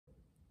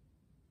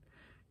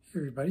Hey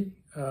everybody,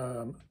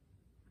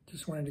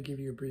 just wanted to give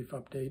you a brief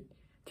update.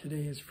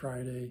 Today is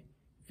Friday,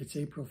 it's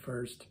April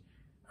 1st.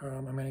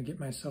 I'm going to get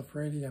myself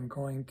ready. I'm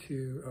going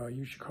to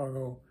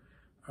UChicago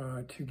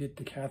to get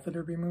the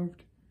catheter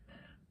removed.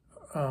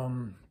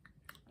 And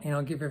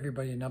I'll give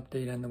everybody an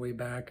update on the way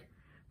back.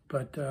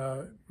 But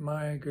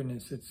my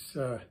goodness, it's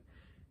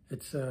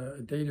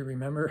a day to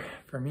remember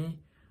for me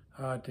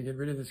to get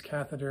rid of this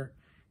catheter.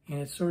 And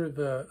it's sort of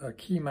a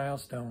key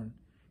milestone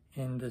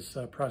in this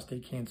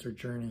prostate cancer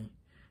journey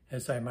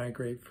as I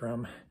migrate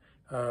from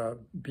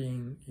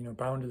being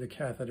bound to the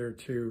catheter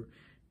to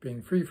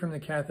being free from the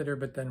catheter,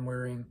 but then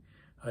wearing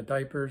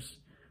diapers.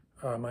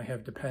 I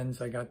have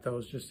Depends. I got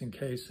those just in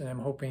case, and I'm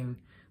hoping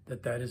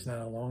that that is not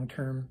a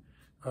long-term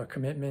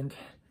commitment,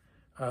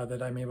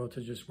 that I'm able to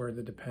just wear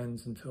the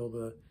Depends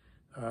until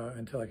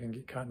I can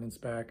get continence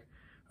back.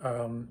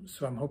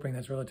 So I'm hoping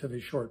that's relatively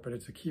short, but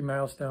it's a key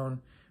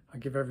milestone. I'll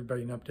give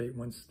everybody an update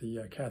once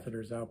the catheter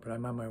is out, but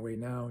I'm on my way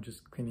now,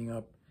 just cleaning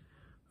up.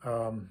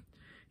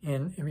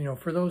 And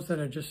for those that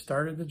have just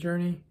started the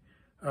journey,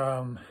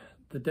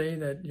 the day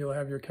that you'll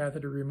have your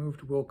catheter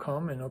removed will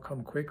come, and it'll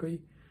come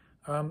quickly.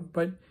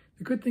 But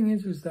the good thing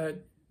is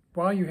that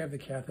while you have the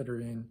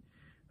catheter in,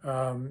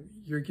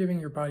 you're giving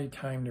your body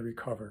time to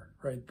recover,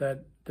 right?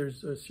 That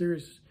there's a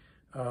serious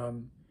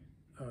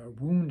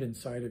wound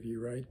inside of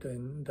you, right?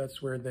 And that's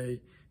where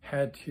they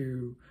had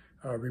to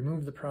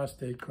remove the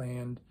prostate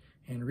gland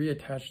and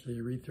reattach the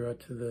urethra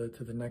to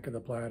the neck of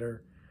the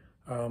bladder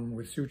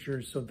with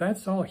sutures. So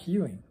that's all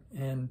healing.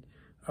 And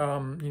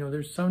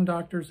there's some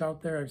doctors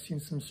out there, I've seen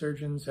some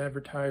surgeons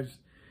advertise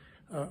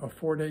a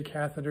 4-day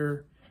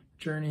catheter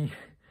journey.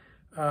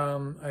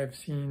 I've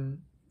seen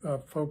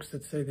folks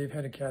that say they've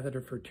had a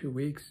catheter for 2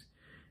 weeks.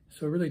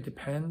 So it really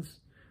depends.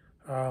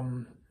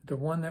 The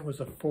one that was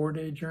a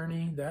 4-day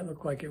journey, that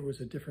looked like it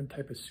was a different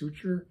type of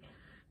suture.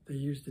 They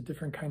used a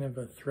different kind of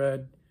a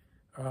thread.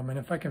 And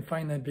if I can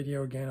find that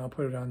video again, I'll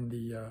put it on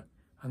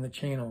the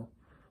channel.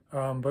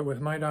 But with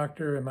my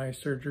doctor and my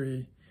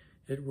surgery,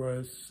 it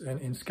was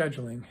in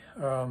scheduling.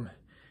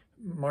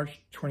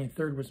 March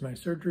 23rd was my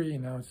surgery,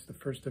 and now it's the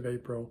 1st of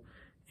April.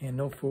 And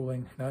no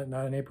fooling, not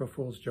an April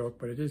Fool's joke,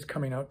 but it is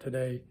coming out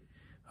today.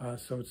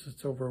 So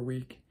it's over a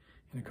week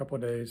in a couple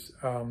of days.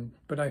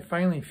 But I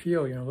finally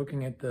feel,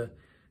 looking at the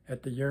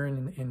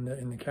urine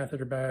in the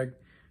catheter bag,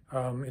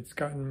 it's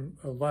gotten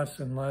less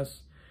and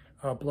less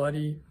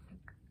bloody,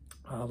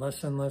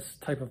 less and less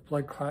type of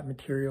blood clot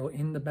material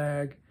in the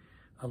bag.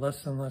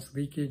 Less and less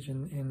leakage,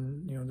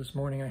 and this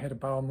morning I had a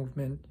bowel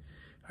movement.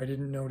 I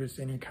didn't notice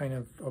any kind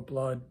of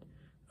blood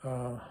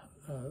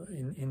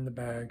in the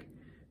bag,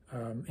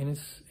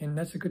 and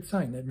that's a good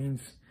sign. That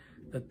means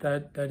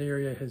that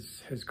area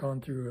has gone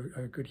through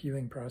a good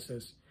healing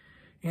process.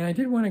 And I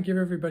did want to give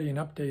everybody an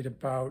update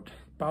about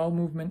bowel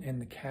movement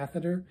and the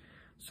catheter.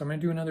 So I'm going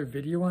to do another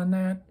video on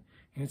that,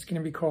 and it's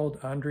going to be called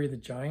Andre the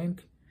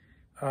Giant,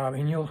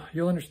 and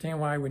you'll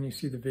understand why when you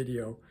see the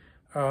video.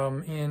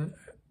 And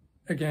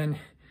again,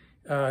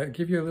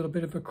 give you a little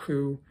bit of a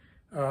clue.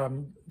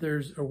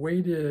 There's a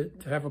way to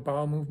have a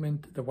bowel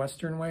movement the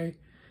Western way,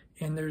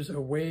 and there's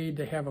a way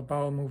to have a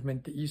bowel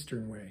movement the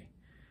Eastern way.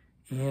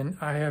 And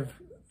I have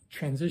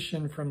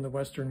transitioned from the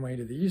Western way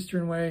to the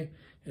Eastern way.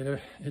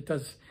 It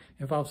does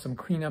involve some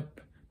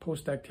cleanup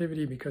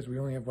post-activity because we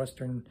only have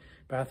Western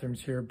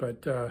bathrooms here,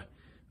 but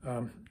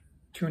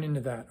tune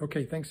into that.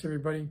 Okay, thanks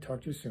everybody.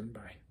 Talk to you soon.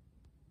 Bye.